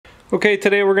Okay,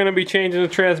 today we're going to be changing the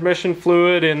transmission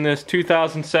fluid in this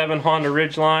 2007 Honda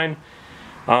Ridgeline.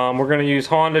 We're going to use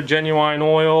Honda Genuine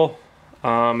Oil.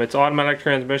 It's automatic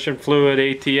transmission fluid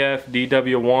ATF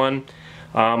DW1.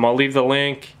 I'll leave the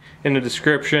link in the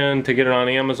description to get it on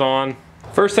Amazon.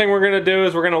 First thing we're going to do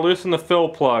is we're going to loosen the fill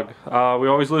plug. We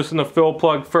always loosen the fill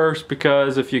plug first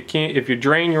because if you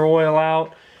drain your oil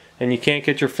out and you can't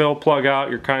get your fill plug out,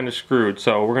 you're kind of screwed.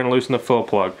 So we're going to loosen the fill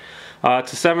plug.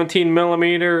 It's a 17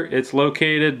 millimeter. It's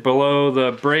located below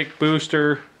the brake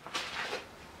booster,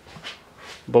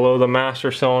 below the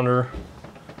master cylinder.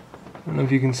 I don't know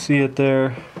if you can see it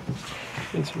there.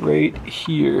 It's right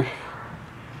here.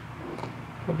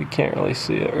 Hope you can't really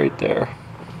see it right there.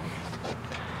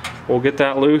 We'll get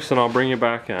that loose and I'll bring you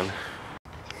back in.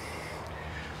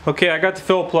 Okay, I got the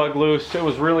fill plug loose. It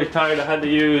was really tight. I had to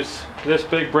use this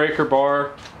big breaker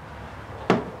bar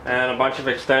and a bunch of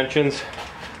extensions.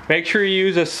 Make sure you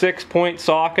use a 6-point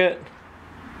socket.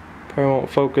 Probably won't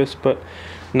focus, but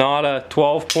not a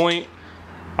 12-point.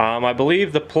 I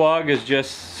believe the plug is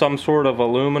just some sort of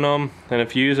aluminum, and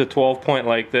if you use a 12-point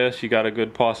like this, you got a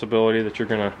good possibility that you're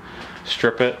gonna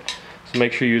strip it. So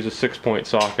make sure you use a 6-point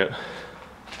socket.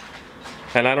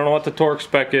 And I don't know what the torque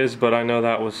spec is, but I know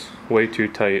that was way too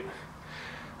tight.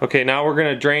 Okay, now we're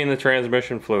gonna drain the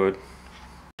transmission fluid.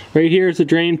 Right here is the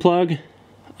drain plug.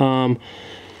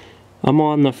 I'm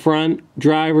on the front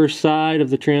driver's side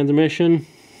of the transmission,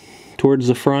 towards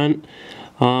the front.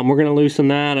 We're going to loosen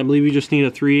that. I believe you just need a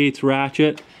 3/8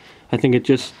 ratchet. I think it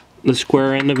just, the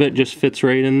square end of it just fits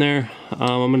right in there.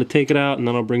 I'm going to take it out and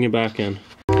then I'll bring it back in.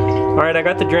 Alright, I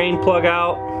got the drain plug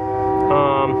out.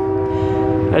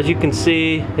 As you can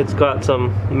see, it's got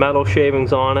some metal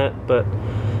shavings on it, but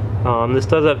this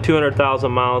does have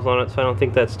 200,000 miles on it, so I don't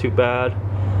think that's too bad.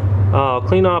 I'll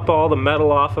clean up all the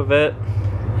metal off of it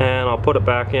and I'll put it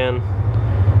back in.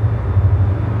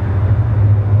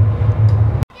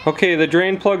 Okay, the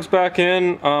drain plug's back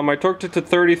in. I torqued it to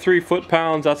 33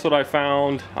 foot-pounds. That's what I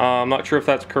found. I'm not sure if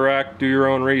that's correct. Do your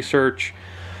own research.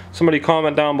 Somebody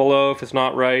comment down below if it's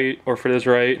not right or if it is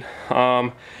right.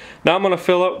 Now I'm going to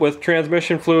fill it with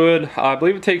transmission fluid. I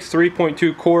believe it takes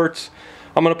 3.2 quarts.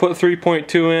 I'm going to put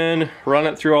 3.2 in, run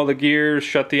it through all the gears,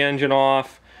 shut the engine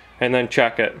off, and then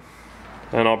check it.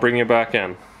 And I'll bring you back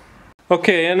in.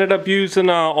 Okay, ended up using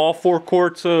all 4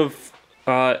 quarts of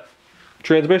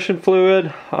transmission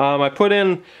fluid. I put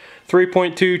in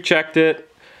 3.2, checked it,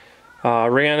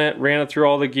 ran it through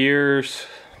all the gears,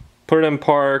 put it in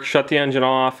park, shut the engine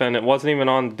off, and it wasn't even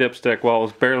on the dipstick. Well, it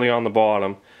was barely on the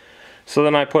bottom. So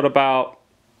then I put about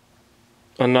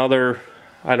another,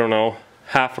 I don't know,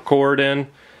 half a quart in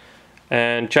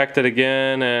and checked it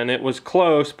again, and it was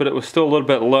close, but it was still a little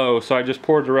bit low, so I just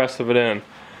poured the rest of it in.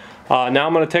 Now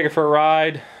I'm going to take it for a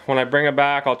ride. When I bring it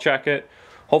back, I'll check it.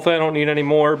 Hopefully I don't need any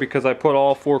more because I put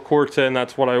all 4 quarts in.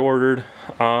 That's what I ordered.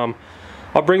 I'll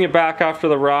bring it back after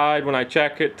the ride when I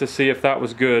check it to see if that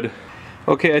was good.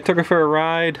 Okay, I took it for a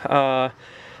ride. I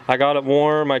got it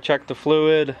warm. I checked the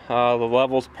fluid. The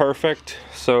level's perfect.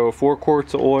 So 4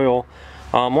 quarts of oil.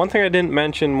 One thing I didn't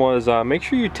mention was make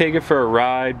sure you take it for a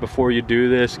ride before you do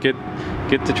this. Get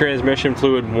the transmission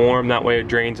fluid warm. That way it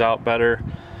drains out better.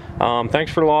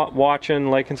 Thanks for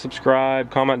watching. Like and subscribe.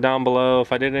 Comment down below.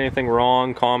 If I did anything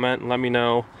wrong, comment and let me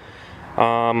know.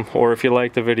 Or if you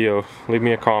like the video, leave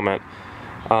me a comment.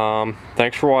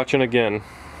 Thanks for watching again.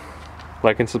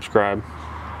 Like and subscribe.